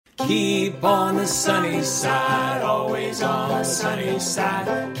Keep on the sunny side, always on the sunny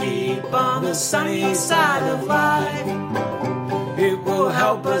side. Keep on the sunny side of life. It will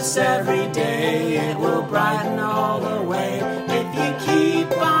help us every day, it will brighten all the way. If you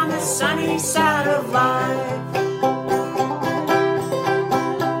keep on the sunny side of life.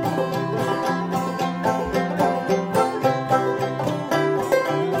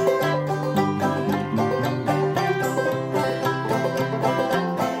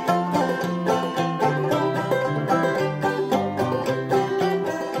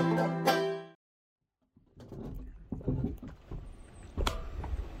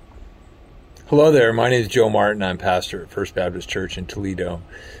 Hello there, my name is Joe Martin. I'm pastor at First Baptist Church in Toledo.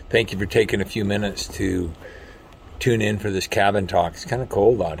 Thank you for taking a few minutes to tune in for this cabin talk. It's kind of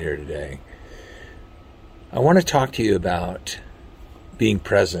cold out here today. I want to talk to you about being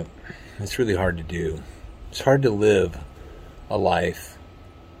present. It's really hard to do. It's hard to live a life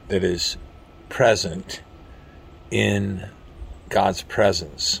that is present in God's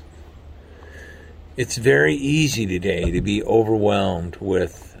presence. It's very easy today to be overwhelmed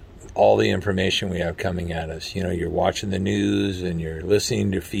with all the information we have coming at us. You know, you're watching the news and you're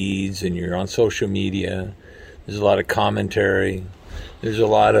listening to feeds and you're on social media. There's a lot of commentary. There's a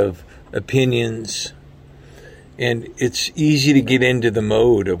lot of opinions. And it's easy to get into the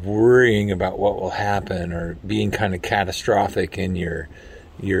mode of worrying about what will happen or being kind of catastrophic in your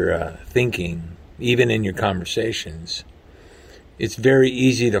thinking, even in your conversations. It's very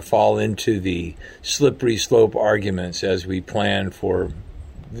easy to fall into the slippery slope arguments as we plan for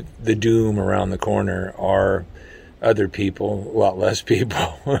the doom around the corner, are other people, a lot less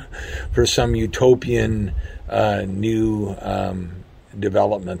people, for some utopian new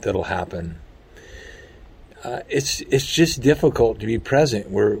development that'll happen. It's just difficult to be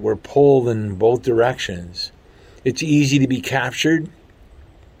present. We're pulled in both directions. It's easy to be captured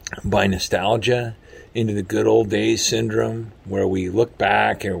by nostalgia into the good old days syndrome, where we look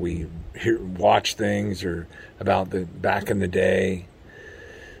back or we watch things or about the back in the day.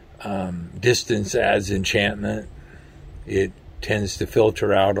 Distance adds enchantment. It tends to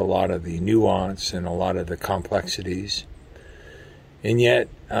filter out a lot of the nuance and a lot of the complexities. And yet,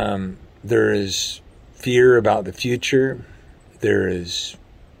 there is fear about the future. There is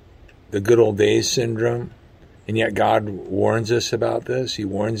the good old days syndrome. And yet God warns us about this. He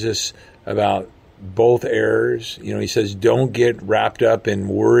warns us about both errors. You know, he says, don't get wrapped up in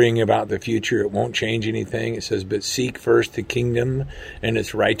worrying about the future. It won't change anything. It says, but seek first the kingdom and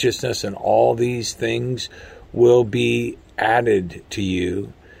its righteousness, and all these things will be added to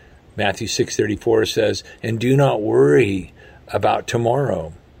you. Matthew 6:34 says, and do not worry about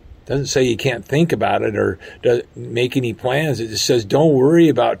tomorrow. It doesn't say you can't think about it or make any plans. It just says, don't worry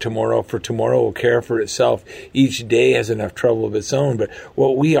about tomorrow, for tomorrow will care for itself. Each day has enough trouble of its own. But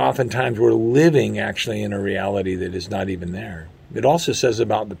what we oftentimes, we're living actually in a reality that is not even there. It also says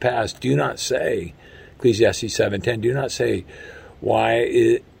about the past, do not say, Ecclesiastes 7:10, do not say, why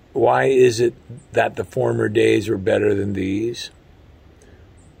is it that the former days were better than these?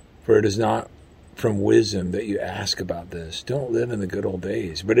 For it is not from wisdom that you ask about this. Don't live in the good old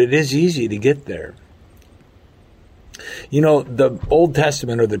days. But it is easy to get there. You know, the Old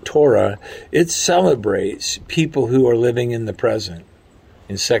Testament, or the Torah, it celebrates people who are living in the present.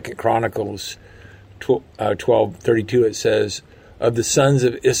 In 2 Chronicles 12:32, it says, of the sons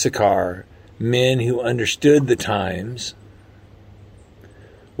of Issachar, men who understood the times,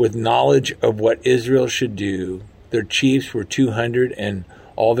 with knowledge of what Israel should do, their chiefs were 200, and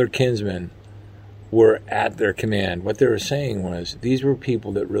all their kinsmen were at their command. What they were saying was, these were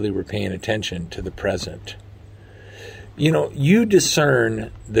people that really were paying attention to the present. You know, you discern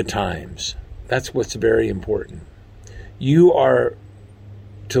the times. That's what's very important. You are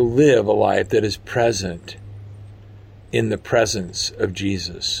to live a life that is present in the presence of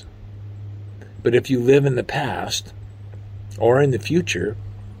Jesus. But if you live in the past or in the future,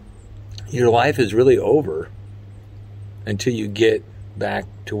 your life is really over until you get back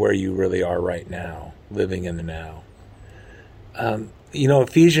to where you really are right now, living in the now. You know,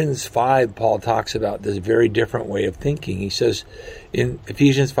 Ephesians 5, Paul talks about this very different way of thinking. He says in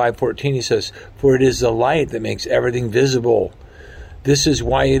Ephesians 5:14, he says, for it is the light that makes everything visible. This is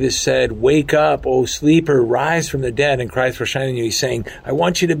why it is said, wake up, O sleeper, rise from the dead, and Christ will shine on you. He's saying, I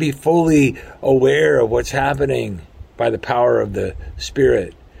want you to be fully aware of what's happening by the power of the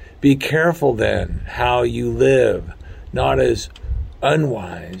Spirit. Be careful then how you live, not as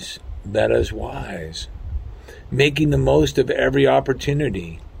unwise, but as wise, making the most of every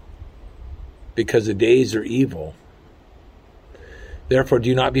opportunity, because the days are evil. Therefore,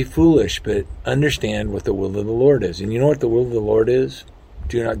 do not be foolish, but understand what the will of the Lord is. And you know what the will of the Lord is?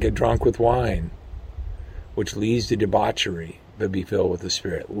 Do not get drunk with wine, which leads to debauchery, but be filled with the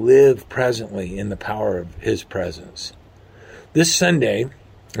Spirit. Live presently in the power of His presence. This Sunday,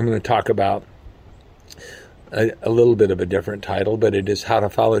 I'm going to talk about a little bit of a different title, but it is How to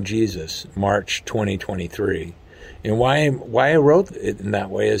Follow Jesus, March 2023. And why I wrote it in that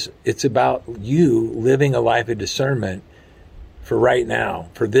way is it's about you living a life of discernment for right now,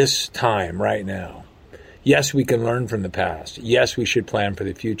 for this time right now. Yes, we can learn from the past. Yes, we should plan for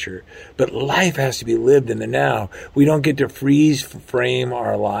the future. But life has to be lived in the now. We don't get to freeze frame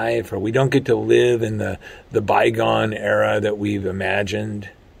our life, or we don't get to live in the bygone era that we've imagined,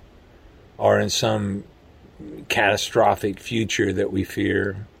 or in some catastrophic future that we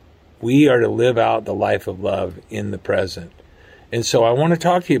fear. We are to live out the life of love in the present. And so I want to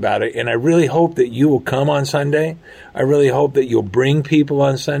talk to you about it, and I really hope that you will come on Sunday. I really hope that you'll bring people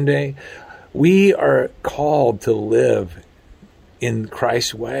on Sunday. We are called to live in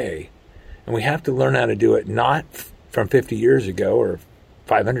Christ's way, and we have to learn how to do it not from 50 years ago or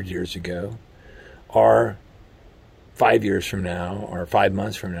 500 years ago or 5 years from now or 5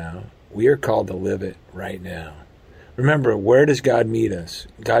 months from now. We are called to live it right now. Remember, where does God meet us?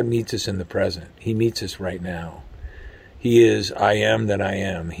 God meets us in the present. He meets us right now. He is I am that I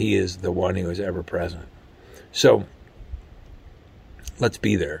am. He is the one who is ever present. So let's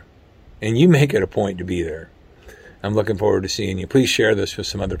be there. And you make it a point to be there. I'm looking forward to seeing you. Please share this with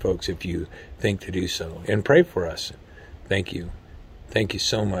some other folks if you think to do so. And pray for us. Thank you. Thank you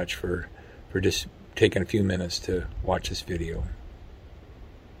so much for just taking a few minutes to watch this video.